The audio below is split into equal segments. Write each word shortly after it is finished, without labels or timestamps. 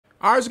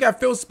All right, we got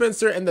Phil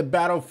Spencer in the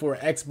battle for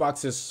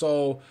Xbox's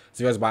soul.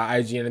 So by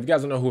IGN. If you guys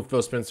don't know who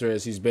Phil Spencer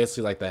is, he's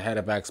basically like the head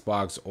of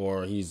Xbox,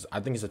 or I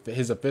think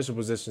his official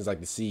position is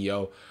like the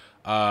CEO.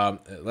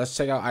 Let's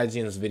check out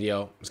IGN's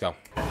video. Let's go.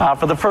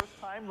 For the first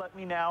time, let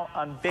me now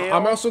unveil.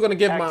 I'm also gonna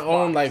give Xbox. my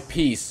own like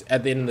piece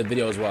at the end of the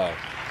video as well.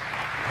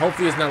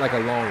 Hopefully it's not like a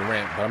long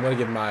rant, but I'm gonna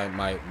give my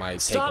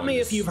take Stop on me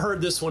this. if you've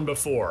heard this one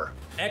before.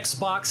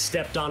 Xbox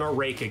stepped on a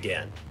rake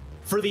again.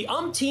 For the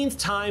umpteenth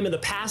time in the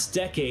past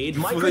decade,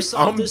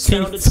 Microsoft has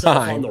found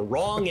itself on the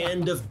wrong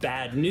end of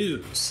bad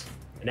news.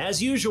 And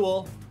as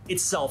usual,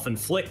 it's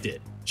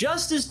self-inflicted.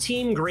 Just as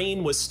Team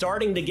Green was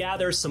starting to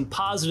gather some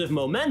positive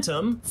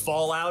momentum,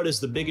 Fallout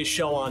is the biggest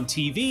show on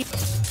TV,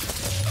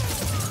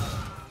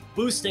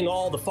 boosting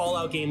all the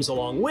Fallout games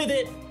along with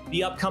it,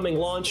 the upcoming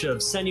launch of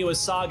Senua's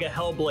Saga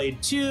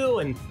Hellblade 2,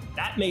 and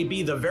that may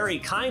be the very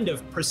kind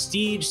of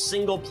prestige,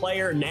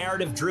 single-player,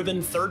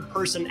 narrative-driven,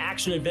 third-person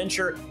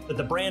action-adventure that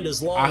the brand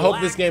has long I hope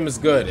lacked. this game is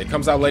good. It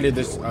comes out later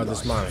this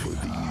month.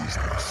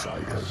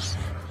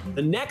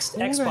 The next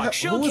Xbox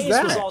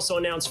Showcase was also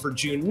announced for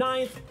June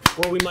 9th,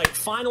 where we might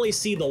finally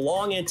see the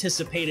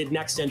long-anticipated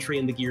next entry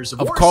in the Gears of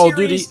War Call of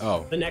series,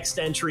 Duty? the next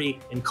entry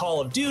in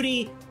Call of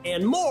Duty,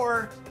 and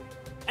more.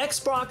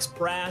 Xbox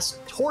brass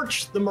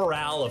torched the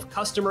morale of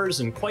customers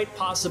and quite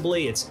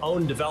possibly its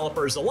own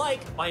developers alike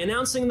by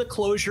announcing the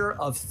closure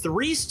of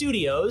 3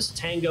 studios,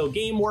 Tango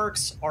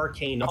Gameworks,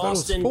 Arkane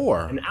Austin,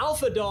 and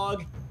Alpha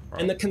Dog,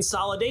 and the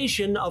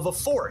consolidation of a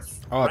 4th.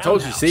 Oh, I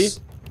told you, see?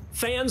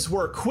 Fans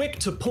were quick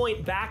to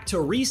point back to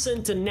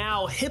recent and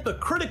now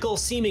hypocritical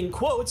seeming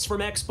quotes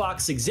from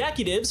Xbox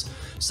executives,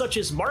 such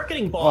as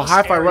marketing boss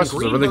Hi-Fi Aaron Rush is a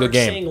really good Greenberg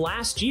game. saying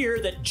last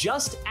year that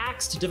just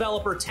axed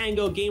developer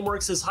Tango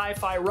Gameworks'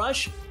 Hi-Fi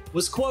Rush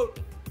was, quote,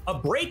 a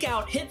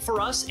breakout hit for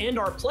us and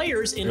our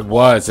players in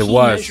all key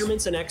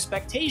measurements and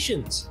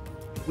expectations.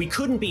 We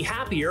couldn't be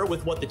happier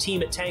with what the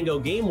team at Tango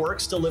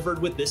Gameworks delivered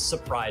with this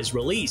surprise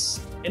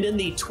release. And in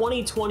the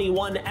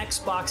 2021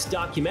 Xbox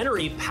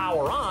documentary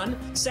Power On,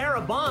 Sarah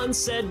Bond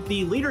said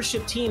the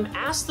leadership team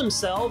asked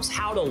themselves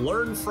how to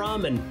learn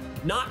from and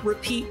not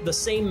repeat the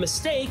same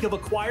mistake of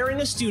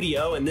acquiring a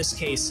studio, in this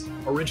case,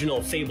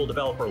 original Fable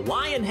developer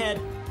Lionhead,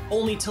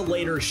 only to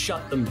later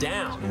shut them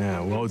down.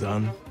 Yeah, well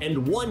done.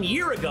 And 1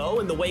 year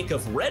ago, in the wake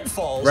of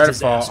Redfall's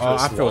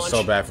disastrous I feel launch,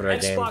 so bad for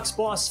that game. Xbox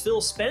boss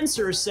Phil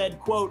Spencer said,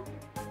 quote,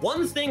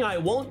 one thing I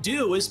won't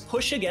do is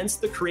push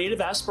against the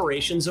creative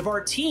aspirations of our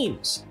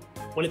teams.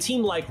 When a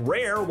team like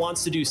Rare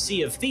wants to do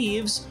Sea of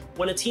Thieves,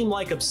 when a team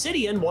like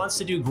Obsidian wants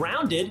to do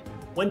Grounded,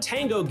 when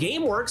Tango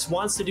Gameworks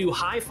wants to do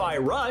Hi-Fi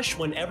Rush,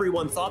 when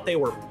everyone thought they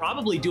were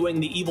probably doing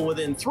The Evil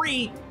Within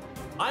 3,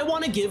 I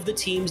want to give the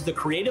teams the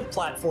creative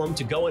platform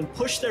to go and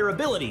push their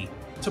ability,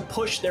 to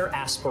push their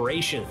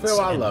aspirations.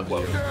 Phil, I love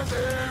you.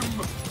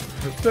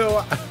 Phil,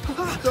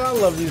 I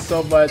love you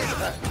so much.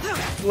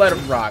 Let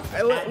him rock.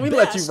 We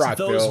let you rock,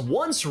 those Phil.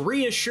 once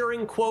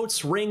reassuring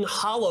quotes ring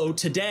hollow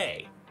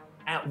today.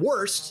 At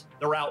worst,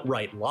 they're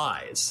outright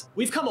lies.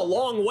 We've come a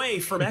long way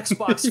from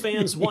Xbox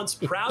fans once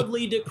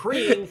proudly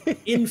decreeing,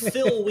 in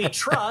Phil we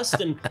trust,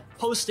 and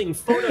posting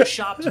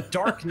photoshopped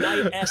Dark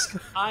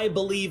Knight-esque I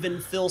believe in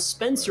Phil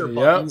Spencer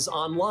buttons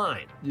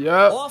online.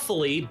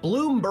 Awfully,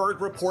 Bloomberg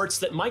reports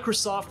that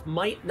Microsoft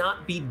might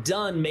not be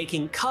done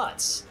making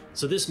cuts.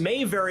 So this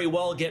may very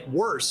well get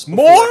worse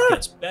before it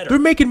gets better. They're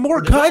making more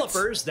For cuts?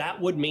 developers, that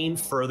would mean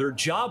further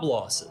job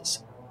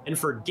losses. And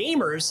for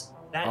gamers,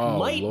 that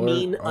might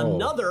mean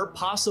another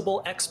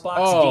possible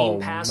Xbox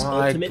Game Pass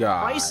Ultimate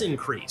price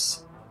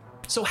increase.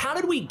 So how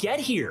did we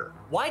get here?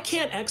 Why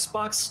can't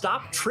Xbox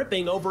stop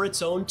tripping over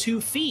its own 2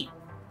 feet?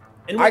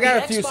 And with I got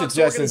the a few Xbox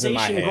suggestions in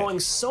my organization head. growing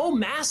so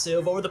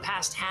massive over the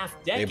past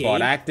half-decade, They bought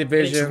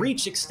Activision. and its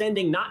reach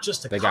extending not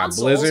just to They got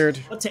consoles, Blizzard.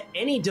 but to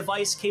any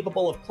device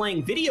capable of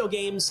playing video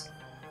games,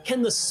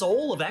 can the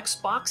soul of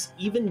Xbox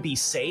even be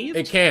saved?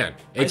 It can.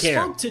 I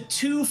spoke to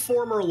 2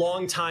 former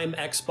longtime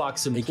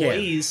Xbox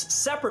employees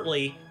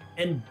separately,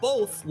 and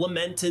both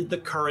lamented the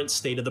current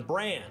state of the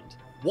brand.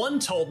 One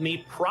told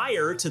me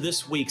prior to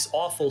this week's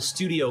awful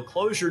studio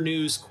closure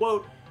news,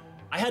 quote,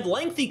 I had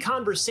lengthy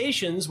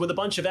conversations with a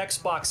bunch of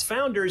Xbox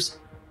founders,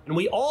 and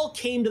we all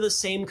came to the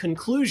same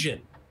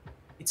conclusion.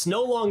 It's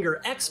no longer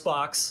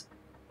Xbox,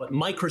 but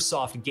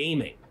Microsoft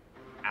Gaming.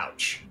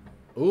 Ouch.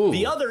 Ooh.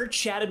 The other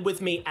chatted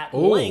with me at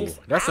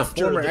length that's a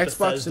after former the Xbox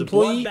Bethesda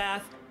employee?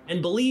 bloodbath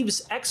and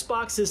believes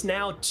Xbox is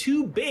now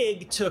too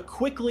big to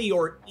quickly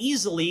or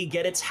easily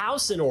get its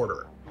house in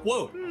order.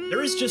 Quote,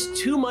 there is just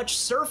too much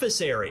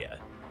surface area.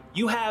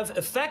 You have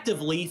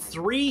effectively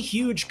 3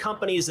 huge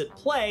companies at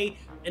play,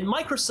 and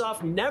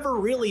Microsoft never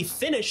really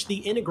finished the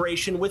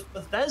integration with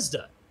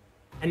Bethesda.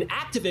 And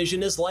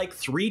Activision is like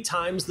 3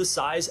 times the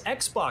size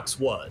Xbox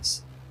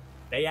was.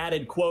 They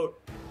added, quote,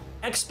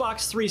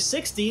 Xbox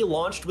 360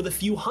 launched with a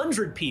few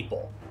hundred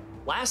people.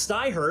 Last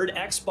I heard,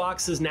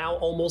 Xbox is now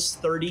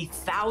almost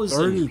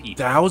 30,000 people.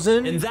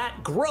 30,000? And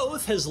that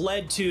growth has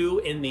led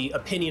to, in the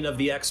opinion of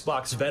the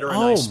Xbox veteran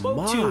I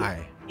spoke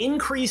to,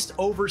 increased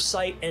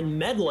oversight and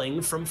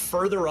meddling from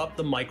further up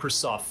the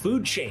Microsoft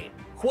food chain.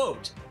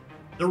 Quote,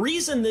 The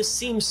reason this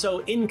seems so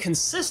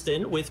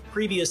inconsistent with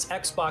previous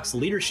Xbox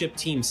leadership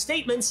team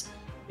statements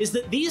is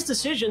that these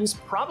decisions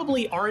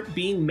probably aren't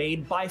being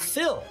made by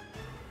Phil.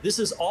 This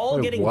is all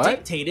getting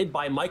dictated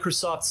by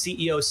Microsoft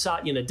CEO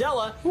Satya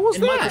Nadella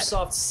and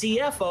Microsoft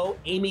CFO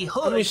Amy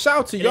Hood. I mean,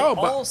 shout to y'all,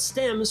 but it all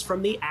stems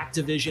from the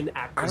Activision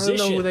acquisition. I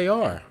don't know who they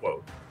are.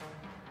 Quote,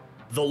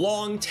 the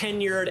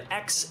long-tenured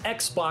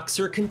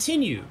ex-Xboxer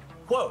continued,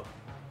 quote,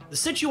 the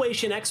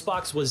situation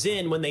Xbox was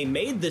in when they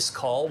made this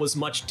call was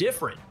much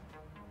different.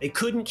 They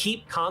couldn't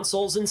keep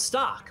consoles in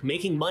stock,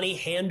 making money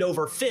hand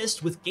over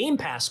fist with Game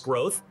Pass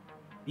growth.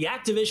 The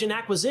Activision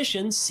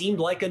acquisition seemed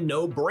like a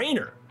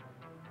no-brainer.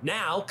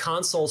 Now,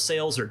 console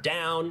sales are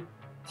down,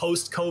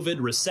 post-COVID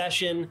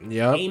recession,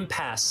 Game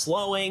Pass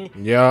slowing.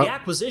 The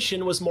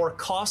acquisition was more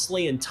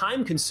costly and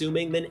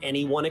time-consuming than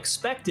anyone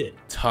expected.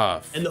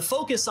 Tough. And the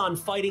focus on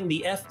fighting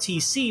the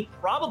FTC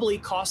probably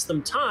cost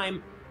them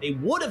time they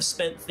would have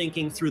spent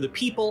thinking through the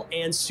people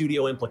and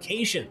studio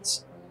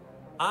implications.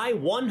 I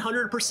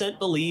 100%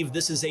 believe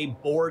this is a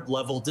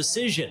board-level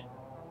decision.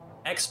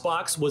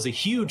 Xbox was a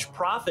huge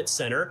profit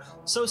center,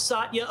 so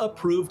Satya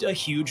approved a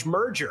huge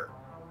merger.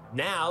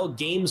 Now,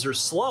 games are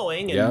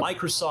slowing and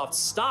Microsoft's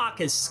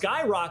stock is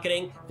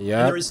skyrocketing, and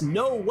there is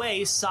no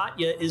way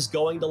Satya is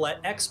going to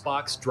let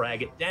Xbox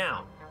drag it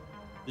down.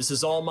 This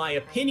is all my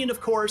opinion,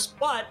 of course,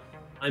 but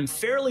I'm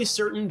fairly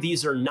certain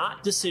these are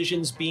not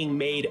decisions being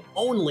made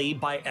only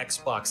by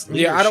Xbox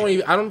leadership.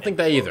 Yeah, I don't think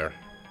that either.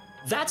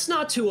 That's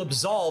not to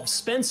absolve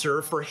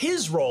Spencer for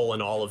his role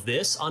in all of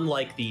this,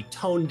 unlike the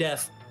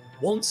tone-deaf,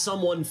 won't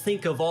someone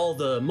think of all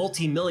the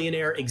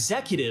multi-millionaire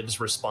executives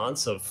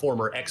response of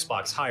former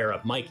Xbox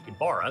higher-up Mike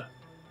Ibarra.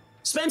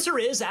 Spencer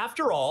is,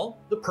 after all,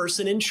 the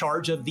person in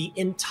charge of the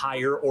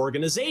entire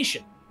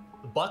organization.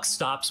 The buck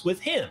stops with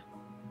him.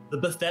 The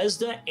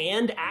Bethesda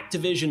and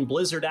Activision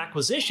Blizzard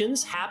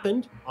acquisitions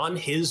happened on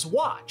his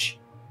watch.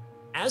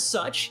 As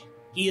such,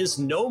 he is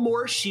no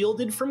more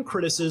shielded from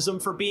criticism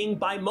for being,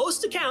 by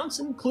most accounts,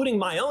 including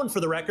my own for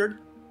the record,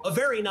 a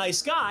very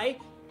nice guy,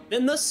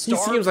 than the star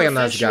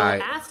professional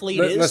athlete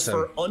is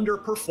for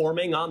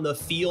underperforming on the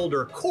field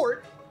or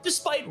court,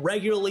 despite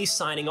regularly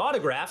signing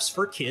autographs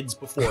for kids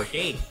before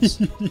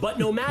games. But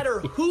no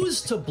matter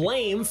who's to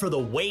blame for the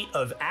weight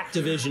of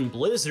Activision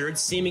Blizzard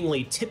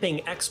seemingly tipping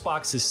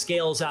Xbox's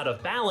scales out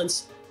of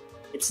balance,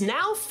 it's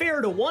now fair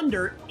to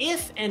wonder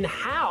if and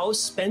how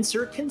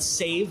Spencer can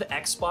save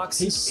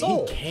Xbox's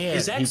soul.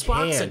 Is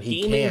Xbox a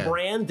gaming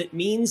brand that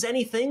means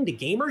anything to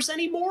gamers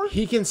anymore?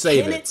 He can save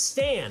it. Can it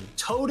stand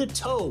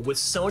toe-to-toe with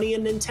Sony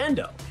and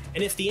Nintendo?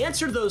 And if the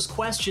answer to those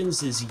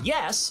questions is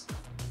yes,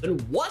 then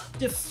what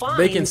defines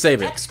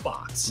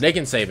Xbox? They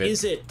can save it.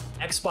 Is it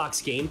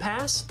Xbox Game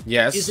Pass?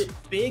 Yes. Is it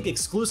big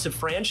exclusive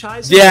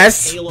franchises?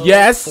 Yes.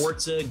 Halo,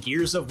 Forza,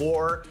 Gears of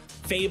War,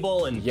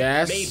 Fable, and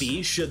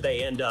maybe, should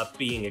they end up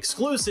being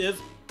exclusive,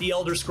 The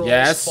Elder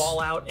Scrolls,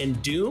 Fallout, and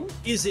Doom?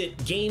 Is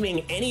it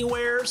gaming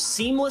anywhere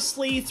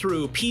seamlessly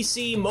through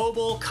PC,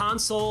 mobile,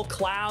 console,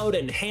 cloud,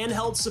 and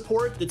handheld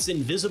support that's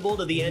invisible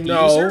to the end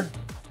user?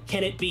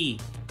 Can it be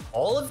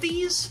all of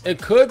these? It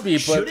could be,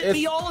 but should it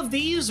be all of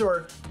these,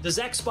 or does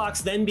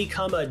Xbox then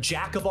become a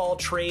jack of all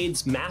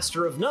trades,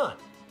 master of none?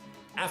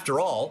 After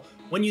all,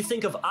 when you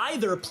think of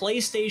either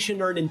PlayStation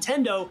or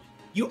Nintendo,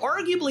 you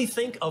arguably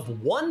think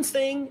of one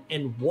thing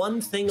and one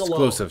thing alone.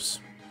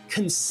 Exclusives.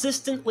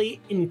 Consistently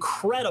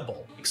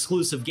incredible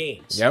exclusive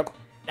games. Yep.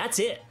 That's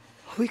it.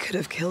 We could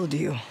have killed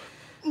you.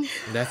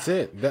 That's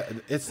it.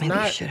 Maybe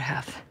we should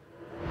have.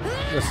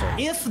 Listen.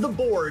 If the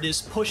board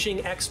is pushing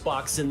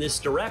Xbox in this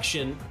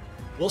direction,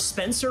 will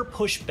Spencer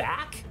push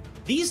back?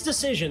 These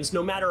decisions,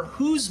 no matter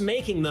who's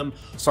making them,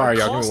 are costing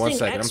give me 1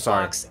 second.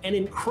 Xbox an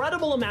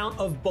incredible amount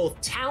of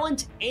both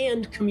talent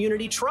and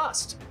community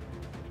trust.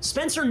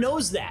 Spencer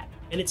knows that,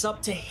 and it's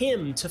up to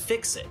him to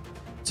fix it.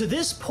 To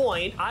this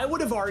point, I would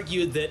have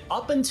argued that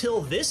up until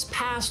this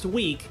past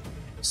week,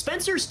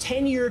 Spencer's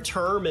 10-year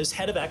term as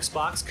head of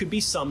Xbox could be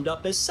summed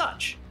up as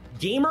such.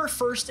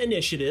 Gamer-first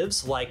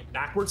initiatives like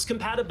backwards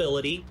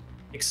compatibility,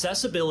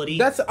 accessibility,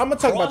 I'm gonna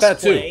talk about that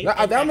too.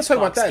 I'm gonna talk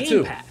about that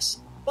too.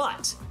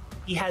 But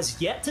he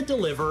has yet to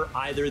deliver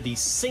either the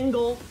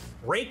single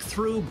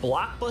breakthrough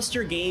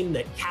blockbuster game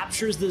that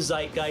captures the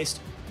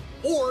zeitgeist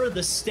or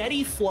the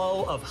steady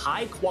flow of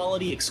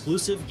high-quality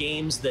exclusive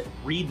games that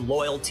breed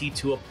loyalty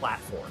to a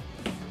platform.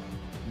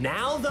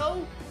 Now,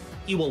 though,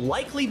 he will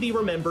likely be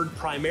remembered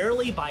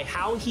primarily by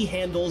how he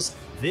handles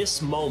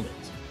this moment.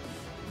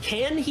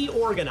 Can he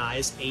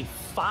organize a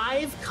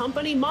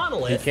 5-company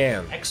monolith,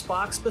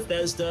 Xbox,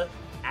 Bethesda,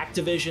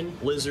 Activision,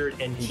 Blizzard,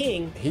 and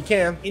King,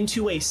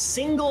 into a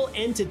single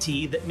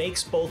entity that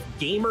makes both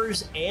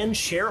gamers and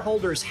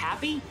shareholders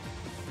happy?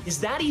 Is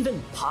that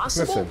even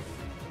possible? Listen.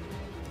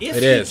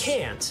 If he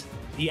can't,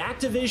 the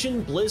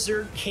Activision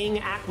Blizzard King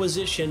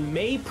acquisition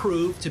may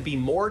prove to be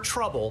more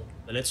trouble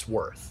than it's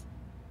worth.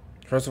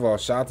 First of all,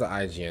 shout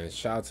out to IGN.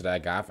 Shout out to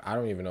that guy. I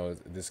don't even know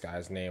this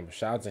guy's name, but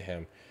shout out to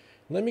him.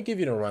 Let me give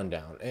you the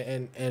rundown.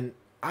 And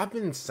I've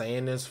been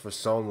saying this for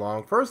so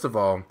long. First of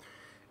all,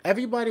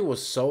 everybody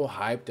was so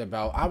hyped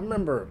about, I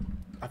remember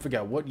I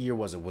forget what year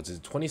was it. Was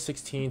it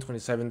 2016,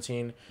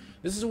 2017?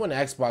 This is when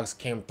Xbox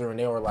came through and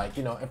they were like,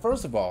 you know, and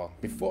first of all,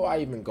 before I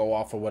even go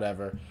off or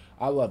whatever,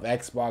 I love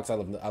Xbox,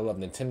 I love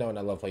Nintendo, and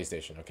I love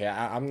PlayStation, okay?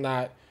 I'm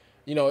not,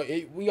 you know,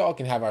 we all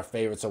can have our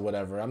favorites or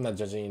whatever. I'm not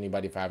judging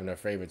anybody for having their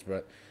favorites,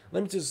 but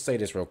let me just say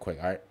this real quick,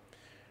 all right?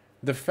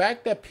 The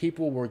fact that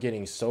people were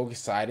getting so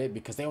excited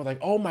because they were like,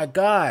 oh my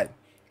God,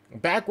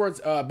 backwards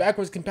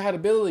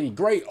compatibility,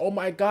 great, oh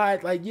my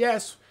God, like,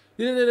 yes,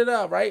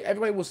 right?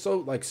 Everybody was so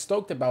like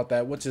stoked about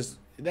that,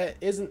 that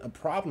isn't a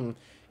problem.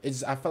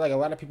 It's, I feel like a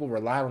lot of people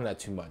rely on that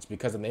too much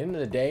because at the end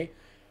of the day,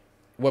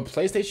 what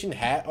PlayStation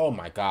had, oh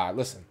my God,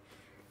 listen,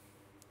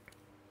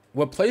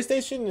 what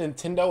PlayStation and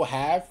Nintendo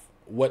have,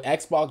 what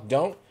Xbox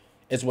don't,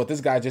 is what this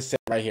guy just said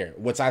right here,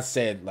 which I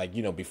said, like,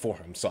 you know, before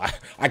him. So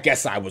I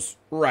guess I was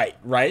right?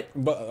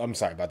 But I'm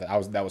sorry about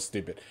that. That was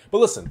stupid. But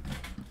listen,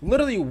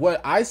 literally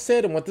what I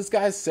said and what this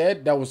guy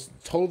said, that was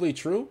totally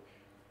true.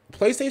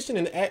 PlayStation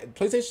and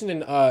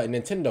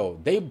Nintendo,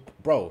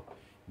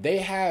 they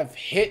have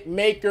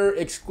hitmaker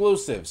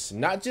exclusives,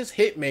 not just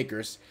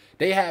hitmakers.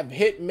 They have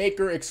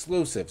hitmaker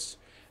exclusives.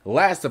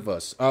 Last of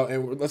Us,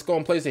 and let's go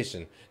on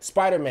PlayStation.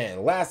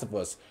 Spider-Man, Last of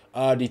Us,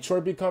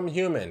 Detroit Become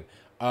Human,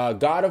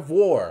 God of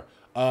War,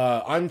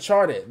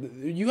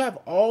 Uncharted. You have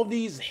all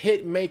these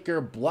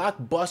hitmaker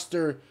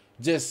blockbuster,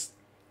 just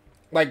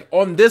like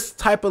on this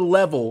type of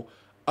level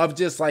of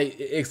just like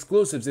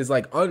exclusives is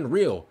like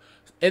unreal.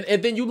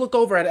 And then you look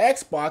over at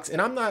Xbox, and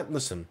I'm not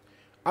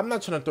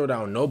trying to throw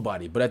down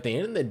nobody, but at the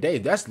end of the day,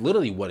 that's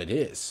literally what it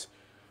is.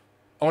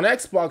 On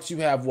Xbox, you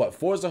have what?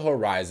 Forza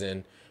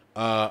Horizon,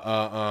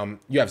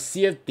 you have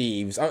Sea of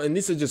Thieves, and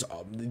these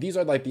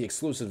are like the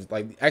exclusives,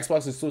 like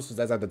Xbox exclusives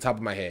that's at the top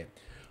of my head.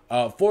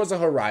 Forza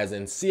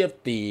Horizon, Sea of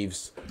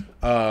Thieves,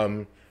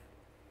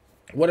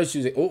 what else?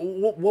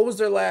 What was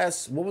their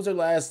last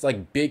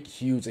like big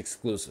huge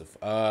exclusive?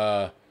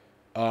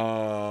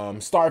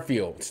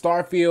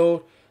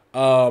 Starfield.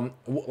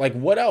 Like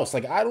what else?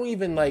 Like I don't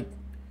even like.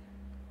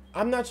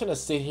 I'm not trying to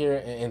sit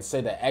here and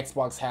say that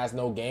Xbox has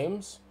no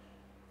games,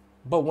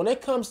 but when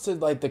it comes to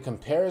like the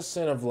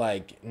comparison of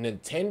like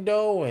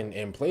Nintendo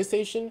and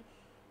PlayStation,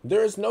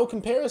 there is no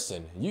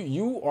comparison.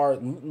 You are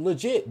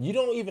legit. You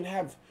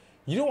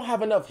don't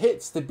have enough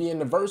hits to be in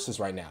the verses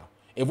right now.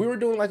 If we were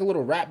doing like a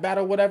little rap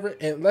battle, whatever,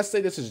 and let's say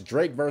this is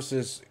Drake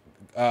versus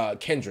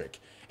Kendrick.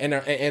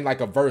 And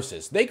like a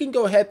versus, they can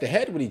go head to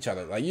head with each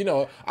other. Like, you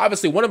know,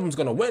 obviously one of them's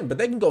gonna win, but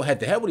they can go head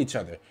to head with each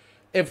other.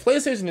 If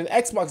PlayStation and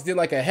Xbox did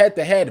like a head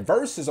to head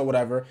versus or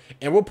whatever,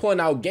 and we're pulling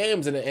out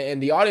games,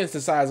 and the audience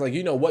decides like,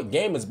 you know what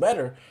game is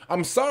better,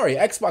 I'm sorry,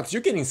 Xbox,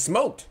 you're getting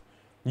smoked.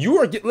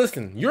 You're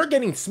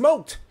getting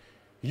smoked.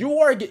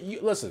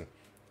 Listen,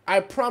 I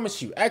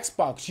promise you,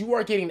 Xbox, you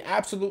are getting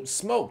absolute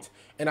smoked,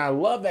 and I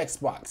love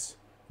Xbox.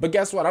 But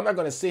guess what? I'm not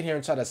gonna sit here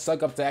and try to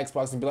suck up to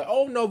Xbox and be like,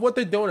 oh no, what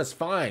they're doing is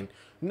fine.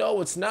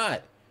 No, it's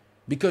not,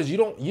 because you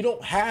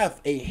don't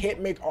have a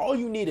hitmaker. All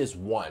you need is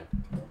one.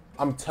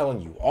 I'm telling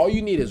you, all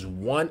you need is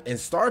one. And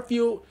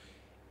Starfield,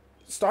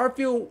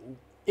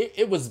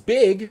 it was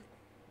big,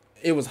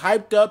 it was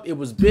hyped up, it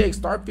was big.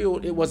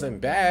 Starfield, it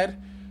wasn't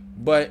bad,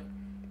 but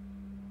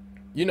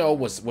you know,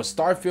 was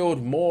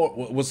Starfield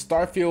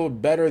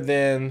better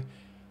than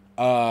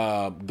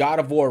God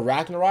of War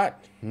Ragnarok?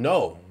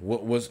 No.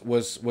 Was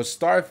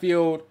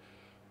Starfield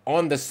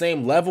on the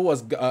same level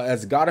as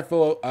God of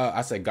War?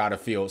 I said God of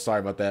Field. Sorry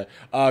about that.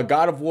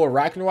 God of War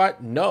Ragnarok?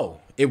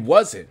 No, it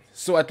wasn't.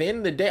 So at the end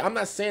of the day, I'm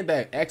not saying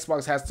that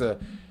Xbox has to.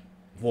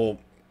 Well,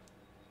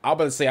 I'm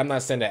about to say I'm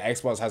not saying that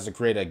Xbox has to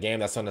create a game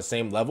that's on the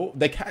same level.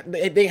 They have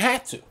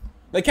to.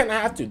 They kind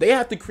of have to. They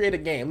have to create a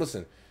game.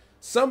 Listen,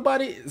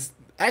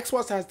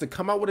 Xbox has to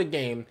come out with a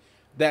game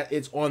that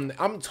it's on.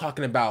 I'm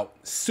talking about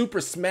Super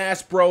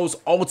Smash Bros.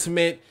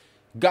 Ultimate,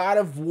 God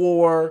of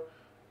War.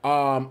 They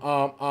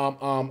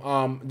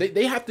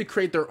have to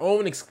create their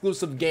own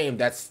exclusive game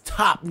that's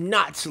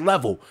top-notch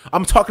level.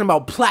 I'm talking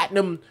about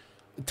platinum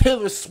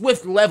Taylor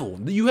Swift level.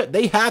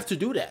 They have to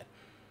do that.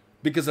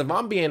 Because if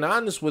I'm being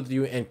honest with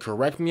you, and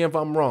correct me if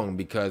I'm wrong,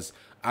 because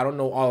I don't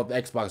know all of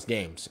the Xbox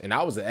games, and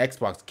I was an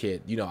Xbox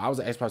kid, you know, I was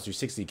an Xbox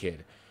 360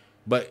 kid.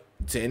 But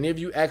to any of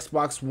you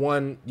Xbox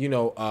One,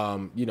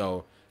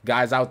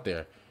 guys out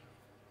there,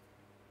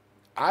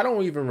 I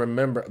don't even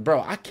remember,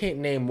 bro. I can't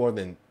name more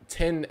than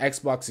 10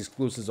 Xbox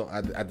exclusives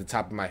at the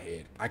top of my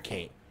head. I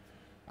can't.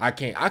 I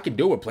can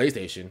do it with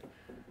PlayStation.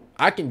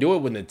 I can do it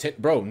with Nintendo.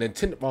 Bro,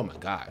 Nintendo. Oh my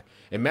God.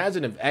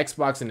 Imagine if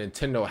Xbox and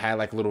Nintendo had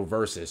like little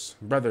verses.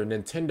 Brother,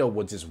 Nintendo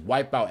would just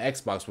wipe out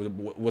Xbox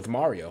with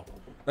Mario.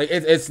 Like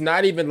it's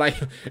not even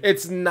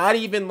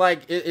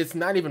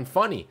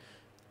funny.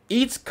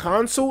 Each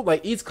console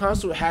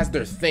has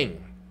their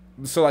thing.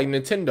 So like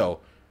Nintendo,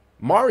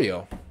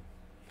 Mario.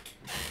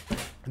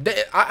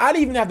 I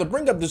didn't even have to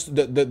bring up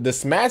the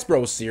Smash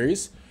Bros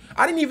series.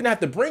 I didn't even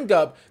have to bring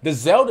up the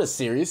Zelda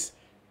series.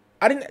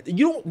 They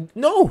don't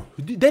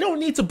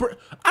need to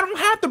I don't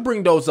have to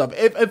bring those up.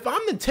 If I'm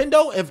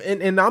Nintendo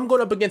and I'm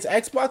going up against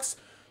Xbox,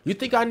 you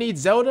think I need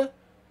Zelda?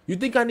 You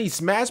think I need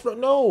Smash Bros?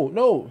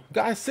 No,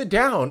 guys, sit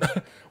down.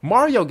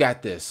 Mario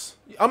got this.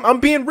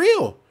 I'm being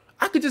real.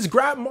 I could just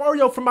grab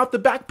Mario from out the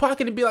back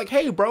pocket and be like,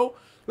 hey, bro,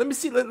 let me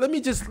see. Let me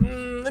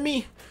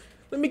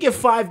get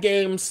 5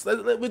 games.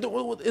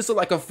 It's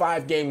like a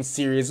 5-game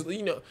series.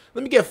 You know,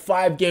 let me get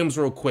 5 games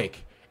real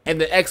quick, and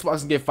the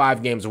Xbox can get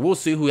 5 games, and we'll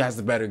see who has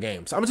the better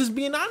games. I'm just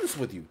being honest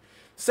with you.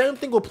 Same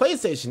thing with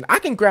PlayStation. I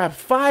can grab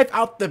 5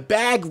 out the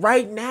bag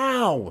right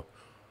now.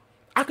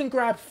 I can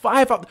grab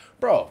 5 out,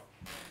 bro.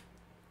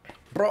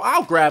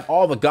 I'll grab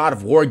all the God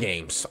of War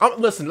games.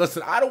 Listen,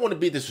 I don't want to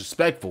be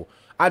disrespectful.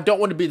 I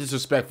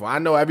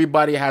know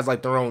everybody has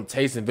like their own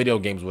taste in video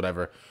games,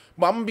 whatever.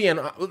 But I'm being,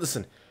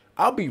 listen,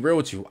 I'll be real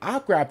with you.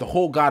 I'll grab the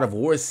whole God of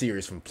War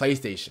series from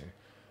PlayStation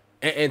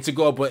and to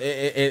go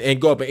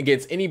up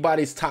against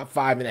anybody's top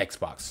 5 in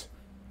Xbox.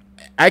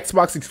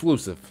 Xbox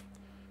exclusive.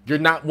 You're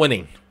not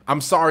winning.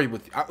 I'm sorry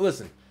with you.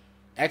 Listen,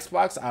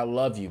 Xbox, I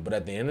love you, but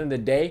at the end of the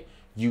day,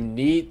 you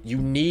need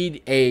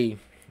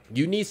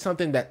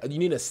something that you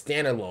need a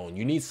standalone.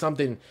 You need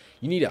something.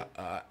 You need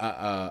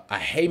a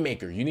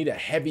haymaker. You need a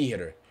heavy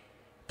hitter.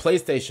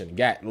 PlayStation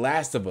got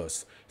Last of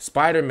Us,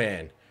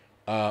 Spider-Man,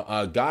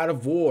 God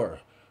of War,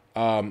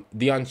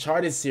 the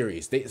Uncharted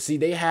series.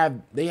 They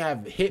have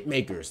hit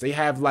makers. They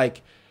have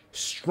like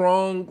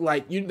strong,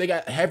 like they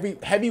got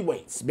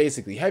heavyweights,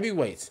 basically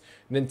heavyweights.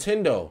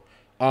 Nintendo,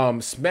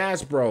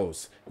 Smash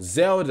Bros,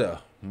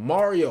 Zelda,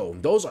 Mario.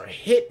 Those are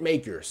hit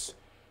makers.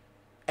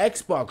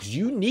 Xbox,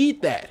 you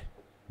need that.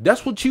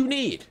 That's what you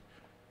need.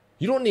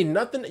 You don't need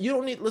nothing. You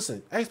don't need,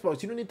 listen,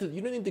 Xbox, you don't need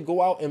to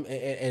go out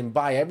and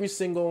buy every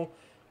single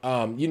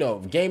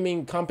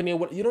gaming company or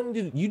what. You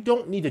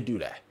don't need to do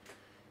that.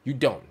 You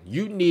don't.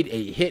 You need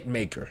a hit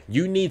maker.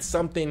 You need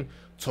something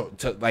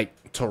to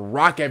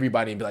rock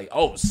everybody and be like,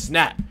 "Oh,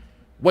 snap.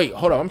 Wait,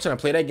 hold on. I'm trying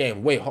to play that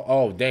game. Wait,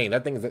 oh, dang,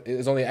 that thing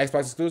is only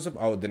Xbox exclusive.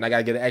 Oh, then I got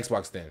to get an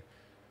Xbox then."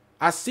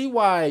 I see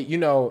why,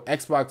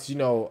 Xbox,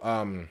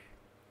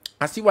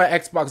 I see why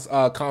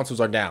Xbox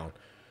consoles are down.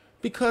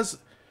 Because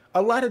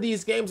a lot of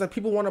these games that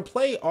people want to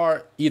play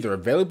are either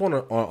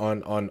available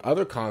on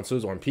other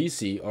consoles or on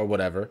PC or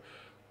whatever,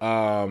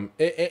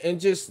 and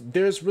just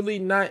there's really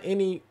not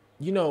any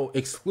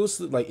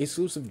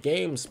exclusive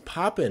games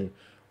popping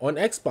on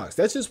Xbox.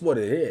 That's just what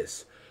it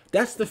is.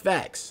 That's the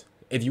facts.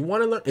 If you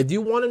want to learn, if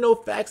you want to know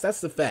facts,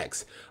 that's the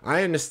facts.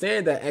 I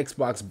understand that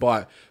Xbox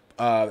bought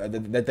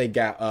that they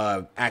got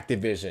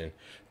Activision,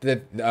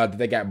 that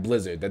they got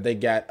Blizzard, that they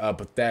got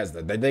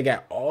Bethesda, that they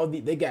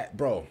got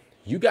bro.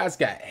 You guys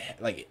got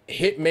like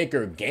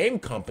hitmaker game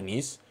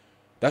companies.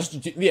 That's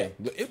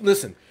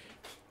listen.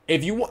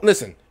 If you want,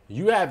 listen,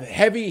 you have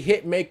heavy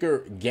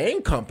hitmaker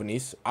game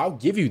companies. I'll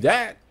give you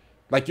that.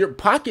 Like your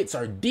pockets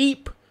are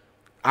deep.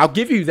 I'll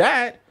give you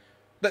that.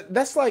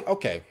 That's like,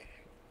 okay.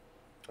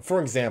 For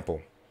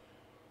example,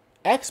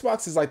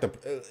 Xbox is like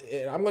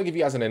I'm gonna give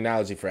you guys an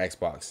analogy for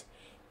Xbox.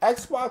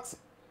 Xbox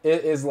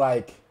is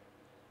like,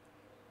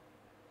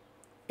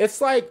 it's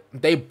like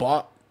they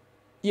bought.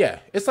 Yeah,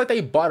 it's like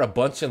they bought a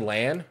bunch of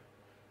land,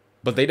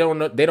 but they don't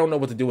know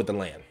what to do with the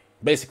land.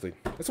 Basically,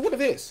 that's what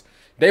it is.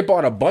 They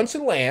bought a bunch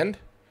of land,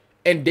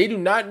 and they do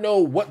not know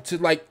what to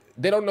like.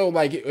 They don't know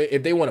like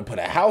if they want to put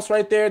a house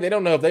right there. They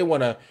don't know if they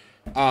want to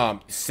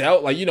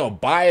sell, like,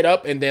 buy it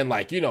up and then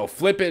like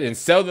flip it and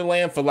sell the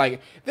land for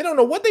like. They don't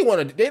know what they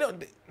want to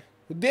do.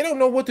 They don't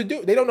know what to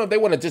do. They don't know if they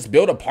want to just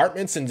build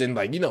apartments and then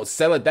like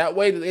sell it that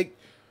way.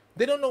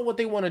 They don't know what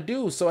they want to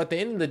do. So at the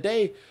end of the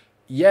day,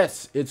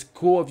 yes, it's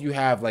cool if you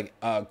have like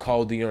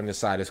Call of Duty on the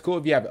side. It's cool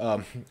if you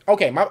have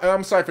okay.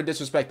 I'm sorry for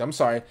disrespect. I'm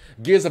sorry.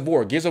 Gears of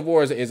War. Gears of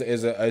War is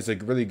a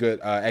really good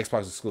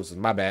Xbox exclusive.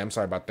 My bad. I'm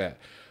sorry about that.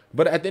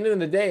 But at the end of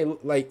the day,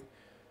 like,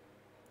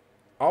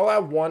 all I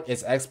want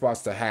is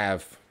Xbox to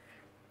have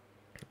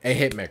a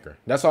hitmaker.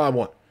 That's all I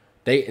want.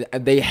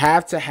 They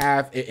have to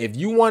have. If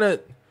you want to,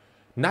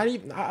 not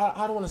even.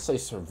 I don't want to say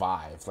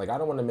survive. Like, I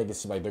don't want to make it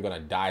seem like they're gonna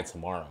die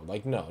tomorrow.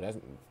 Like, no,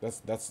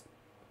 that's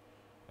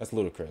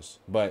ludicrous.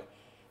 But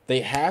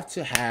they have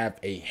to have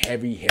a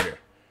heavy hitter.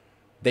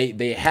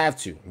 They have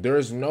to. There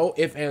is no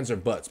ifs, ands, or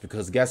buts,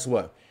 because guess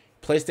what?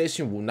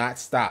 PlayStation will not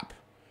stop.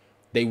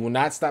 They will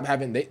not stop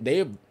having.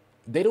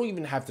 They don't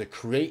even have to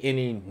create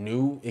any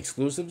new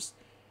exclusives.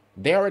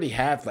 They already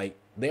have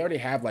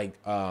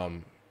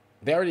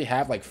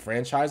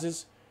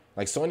franchises.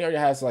 Like Sony already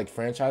has like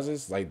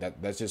franchises like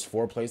that's just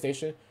for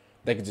PlayStation.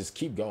 They can just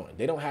keep going.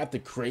 They don't have to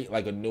create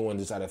like a new one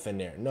just out of thin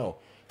air. No,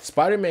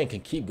 Spider-Man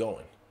can keep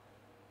going.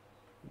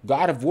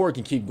 God of War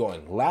can keep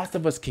going. Last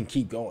of Us can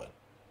keep going.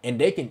 And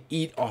they can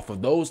eat off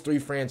of those 3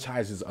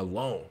 franchises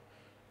alone.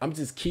 I'm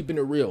just keeping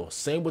it real.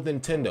 Same with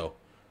Nintendo.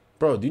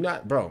 Bro,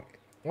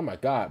 oh my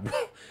God,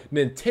 bro.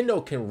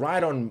 Nintendo can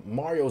ride on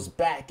Mario's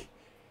back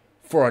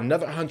for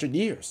another 100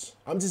 years.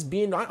 I'm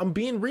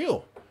being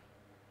real.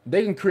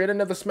 They can create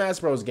another Smash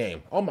Bros.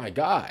 Game. Oh my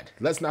God.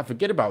 Let's not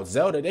forget about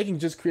Zelda. They can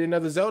just create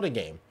another Zelda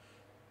game.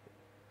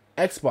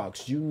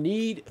 Xbox, you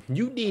need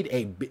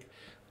a big.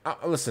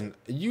 Listen,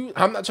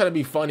 I'm not trying to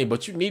be funny,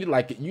 but you need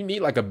like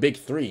a big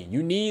 3.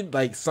 You need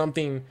like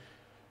something.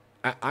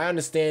 I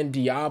understand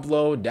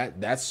Diablo.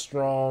 That's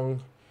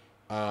strong.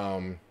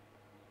 No,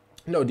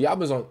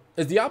 Diablo's on.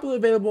 Is Diablo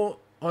available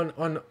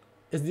on?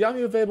 Is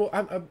Diablo available?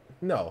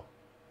 No.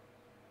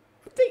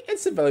 I think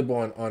it's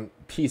available on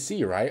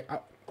PC, right?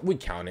 We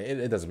count it.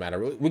 It doesn't matter.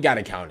 We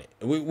gotta count it.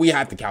 We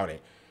have to count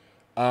it.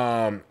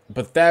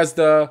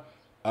 Bethesda.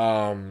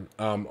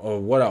 Or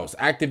what else?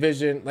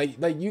 Activision.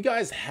 Like you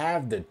guys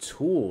have the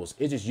tools.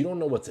 It's just you don't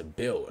know what to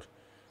build,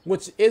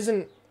 which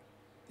isn't.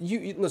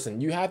 You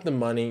listen. You have the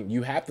money.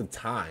 You have the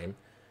time.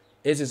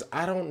 It's just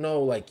I don't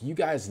know. Like you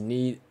guys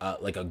need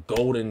like a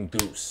golden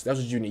goose. That's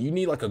what you need. You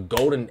need like a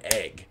golden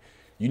egg.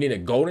 You need a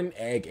golden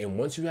egg, and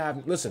once you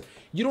have, listen,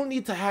 you don't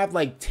need to have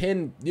like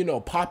 10,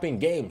 popping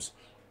games.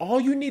 All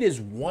you need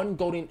is one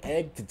golden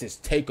egg to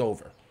just take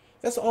over.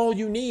 That's all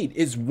you need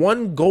is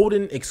one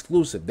golden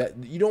exclusive. That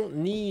you don't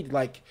need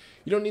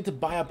to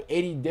buy up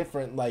 80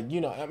 different I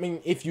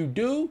mean, if you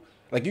do,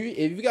 if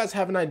you guys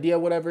have an idea,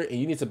 whatever, and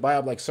you need to buy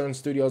up like certain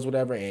studios,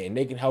 whatever, and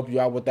they can help you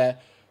out with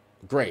that,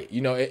 great.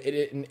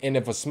 And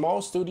if a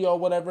small studio,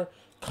 whatever,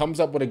 comes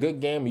up with a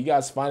good game, you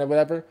guys find it,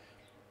 whatever,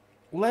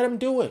 let them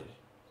do it.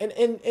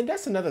 And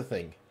that's another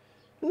thing.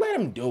 Let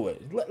them do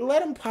it.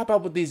 Let them pop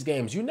up with these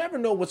games. You never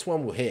know which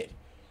one will hit.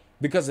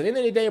 Because at the end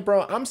of the day,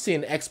 bro, I'm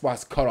seeing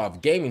Xbox cut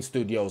off gaming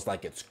studios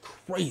like it's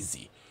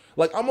crazy.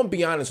 Like, I'm gonna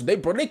be honest, they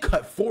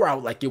cut 4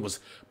 out like it was,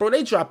 bro.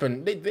 They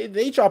dropping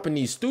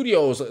these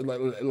studios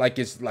like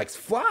it's like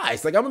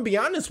flies. Like, I'm gonna be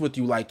honest with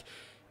you, like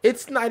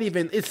it's not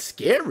even. It's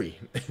scary.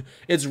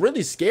 It's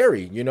really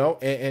scary,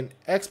 And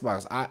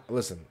Xbox,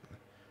 listen.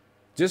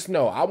 Just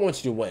know, I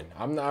want you to win.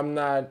 I'm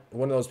not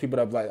one of those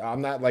people that I'm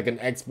not like an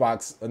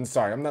Xbox. I'm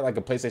sorry, I'm not like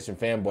a PlayStation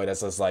fanboy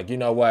that's just like, you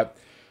know what?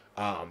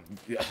 I'm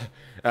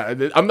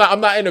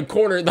not in the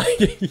corner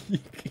like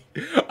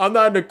I'm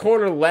not in the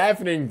corner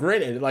laughing and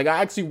grinning. Like I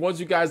actually want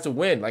you guys to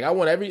win. Like I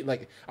want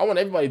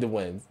everybody to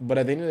win. But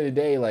at the end of the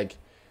day, like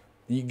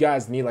you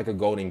guys need like a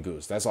golden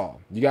goose. That's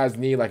all. You guys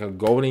need like a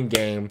golden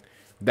game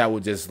that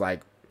will just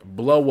like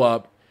blow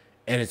up,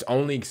 and it's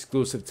only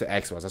exclusive to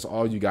Xbox. That's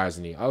all you guys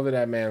need. Other than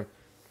that, man.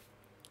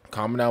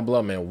 Comment down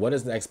below, man. What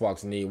does the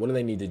Xbox need? What do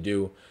they need to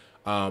do?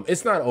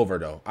 It's not over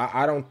though.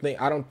 I don't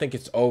think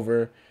it's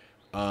over.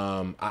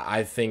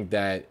 I think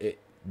that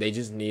they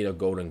just need a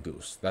golden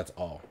goose. That's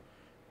all.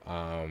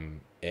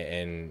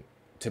 And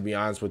to be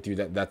honest with you,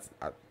 that's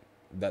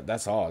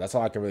all. That's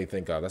all I can really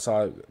think of. That's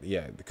all.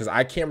 Yeah, because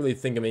I can't really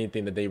think of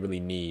anything that they really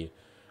need.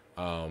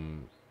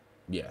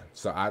 Yeah.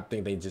 So I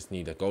think they just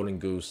need a golden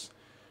goose.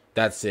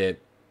 That's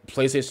it.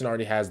 PlayStation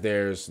already has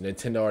theirs.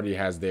 Nintendo already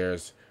has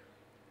theirs.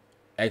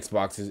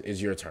 Xbox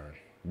is your turn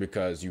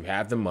because you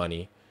have the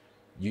money.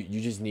 You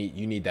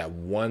need that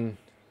one.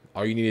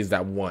 All you need is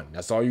that one.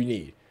 That's all you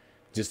need,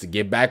 just to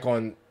get back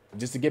on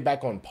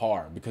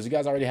par. Because you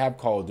guys already have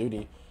Call of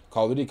Duty.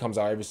 Call of Duty comes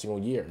out every single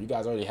year. You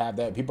guys already have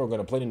that. People are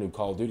gonna play the new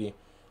Call of Duty.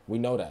 We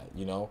know that.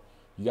 You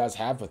guys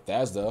have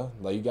Bethesda.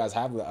 Like you guys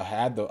had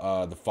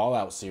the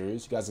Fallout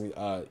series. You guys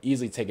can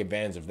easily take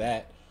advantage of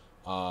that.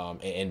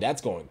 And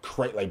that's going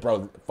crazy. Like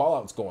bro,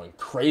 Fallout's going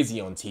crazy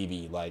on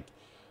TV. Like.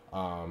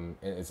 And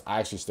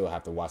I actually still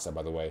have to watch that,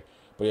 by the way.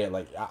 But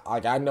yeah,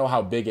 I know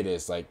how big it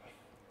is. Like,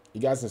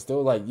 you guys can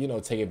still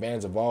take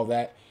advantage of all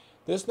that.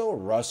 There's no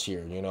rush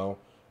here,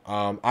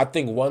 I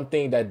think one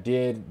thing that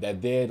did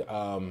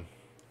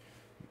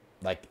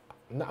like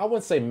I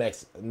wouldn't say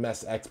mess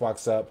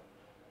Xbox up,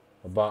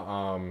 but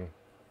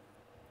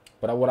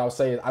what I would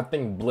say is I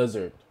think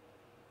Blizzard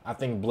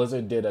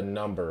did a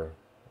number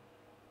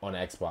on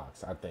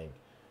Xbox. I think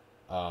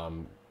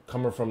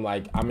coming from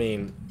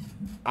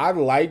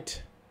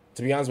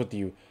to be honest with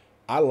you,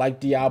 I like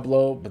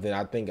Diablo, but then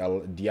I think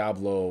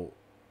Diablo.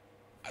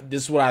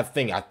 This is what I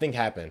think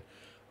happened.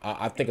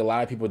 I think a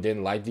lot of people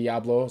didn't like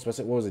Diablo,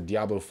 especially what was it,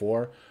 Diablo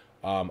 4.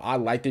 I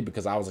liked it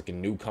because I was like a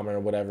newcomer or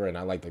whatever, and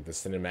I liked like the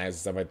cinematics and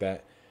stuff like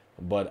that.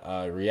 But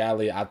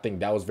reality, I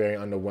think that was very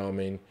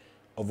underwhelming.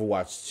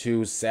 Overwatch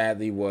 2,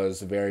 sadly,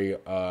 was very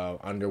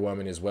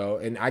underwhelming as well.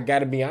 And I got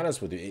to be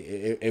honest with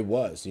you, it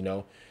was,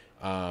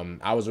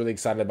 I was really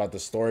excited about the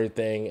story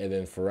thing, and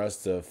then for us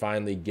to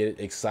finally get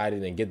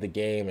excited and get the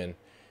game, and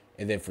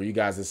then for you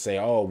guys to say,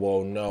 oh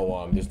well,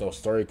 no, there's no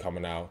story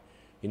coming out.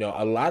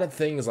 A lot of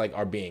things like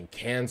are being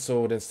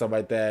canceled and stuff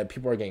like that.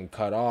 People are getting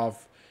cut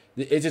off.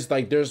 It's just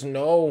like there's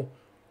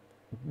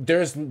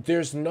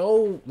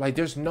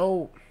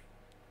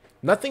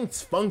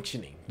nothing's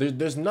functioning.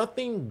 There's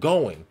nothing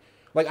going.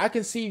 Like I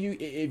can see you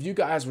if you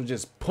guys were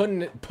just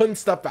putting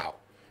stuff out.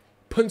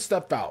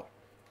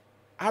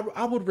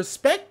 I would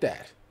respect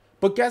that.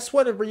 But guess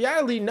what? In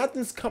reality,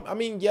 nothing's come. I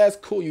mean, yeah, it's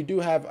cool. You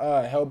do have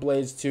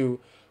Hellblade 2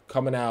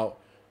 coming out.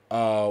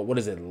 What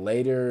is it?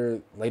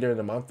 Later in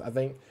the month, I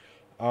think.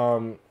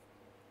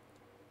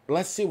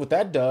 Let's see what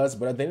that does.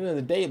 But at the end of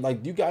the day,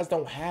 like you guys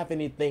don't have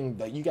anything.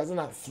 Like you guys are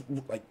not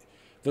like.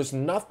 There's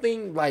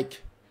nothing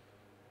like.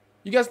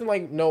 You guys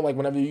know like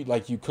whenever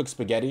you cook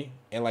spaghetti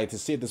and like to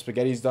see if the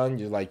spaghetti's done,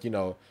 you're like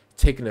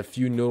taking a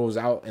few noodles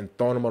out and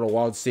throwing them on the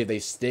wall to see if they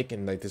stick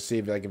and like to see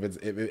if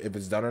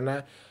it's done or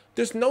not.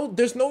 there's no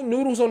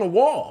noodles on the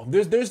wall.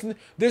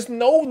 There's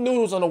no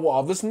noodles on the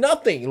wall. There's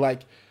nothing.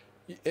 Like,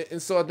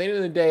 and so at the end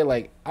of the day,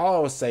 like, all I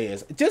would say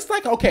is just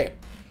like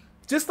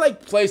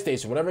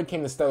PlayStation. Whenever it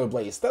came to Stellar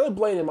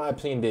Blade, in my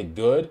opinion, did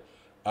good.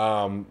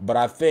 But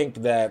I think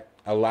that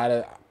a lot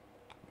of,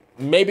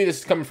 maybe this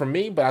is coming from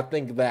me, but I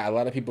think that a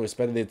lot of people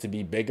expected it to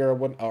be bigger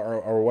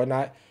or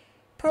whatnot.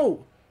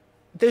 Bro,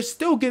 they're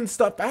still getting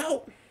stuff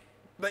out.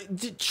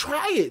 Like,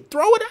 try it,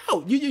 throw it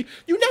out. You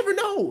never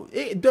know.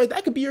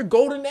 That could be your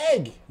golden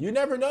egg. You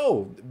never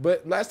know.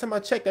 But last time I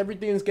checked,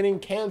 everything's getting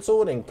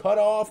canceled and cut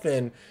off,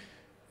 and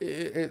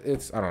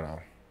it's I don't know.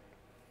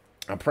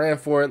 I'm praying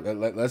for it.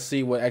 Let's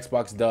see what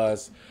Xbox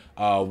does,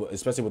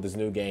 especially with this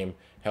new game,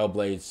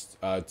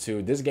 Hellblade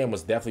 2. This game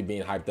was definitely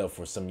being hyped up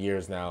for some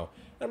years now.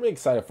 I'm really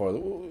excited for it.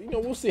 You know,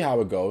 we'll see how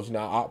it goes.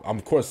 Now, I'm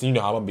of course, you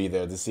know, I'm gonna be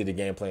there to see the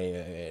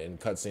gameplay and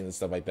cutscenes and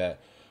stuff like that.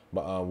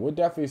 But we'll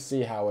definitely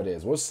see how it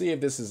is. We'll see if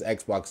this is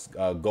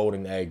Xbox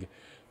golden egg,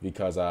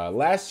 because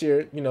last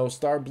year, you know,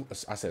 Starfield.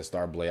 I was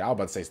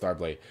about to say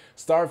Starblade.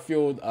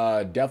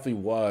 Starfield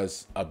definitely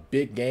was a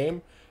big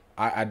game.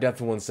 I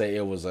definitely wouldn't say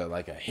it was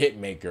like a hit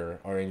maker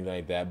or anything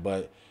like that,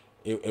 but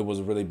it was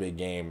a really big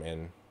game,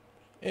 and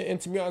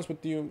to be honest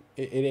with you,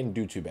 it didn't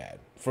do too bad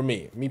for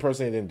me. Me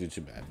personally, it didn't do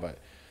too bad. But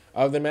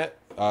other than that,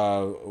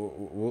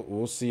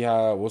 we'll see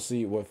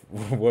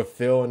what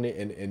Phil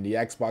and the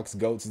Xbox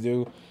goats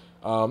do.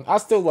 I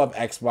still love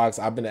Xbox.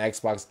 I've been an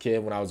Xbox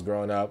kid when I was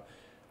growing up.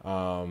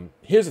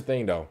 Here's the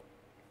thing, though.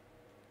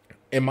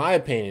 In my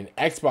opinion,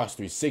 Xbox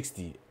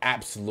 360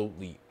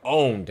 absolutely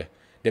owned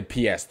the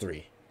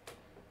PS3.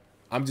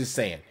 I'm just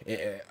saying,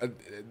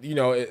 you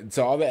know,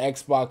 to all the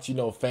Xbox, you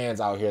know,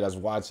 fans out here that's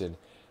watching,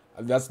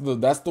 that's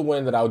the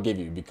win that I'll give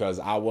you, because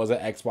I was an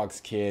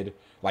Xbox kid,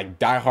 like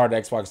diehard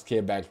Xbox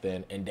kid back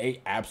then, and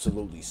they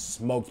absolutely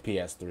smoked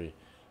PS3.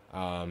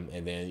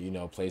 And then, you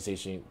know,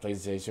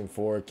 PlayStation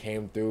 4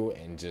 came through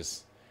and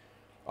just,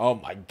 oh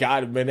my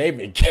God, man, they've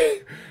been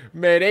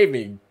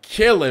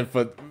killing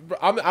for.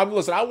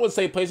 Listen, I wouldn't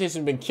say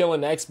PlayStation been killing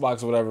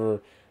Xbox or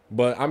whatever.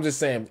 But I'm just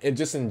saying,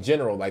 just in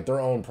general, like their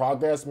own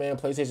progress, man,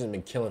 PlayStation's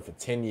been killing for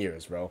 10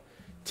 years, bro.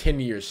 10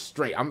 years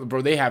straight.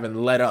 Bro, they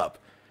haven't let up.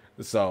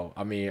 So,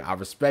 I mean, I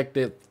respect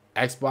it.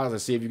 Xbox,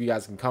 let's see if you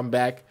guys can come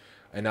back.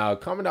 And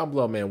comment down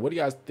below, man, what do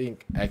you guys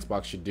think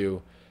Xbox should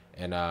do?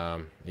 And,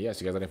 yes,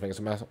 you guys have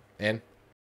anything else? And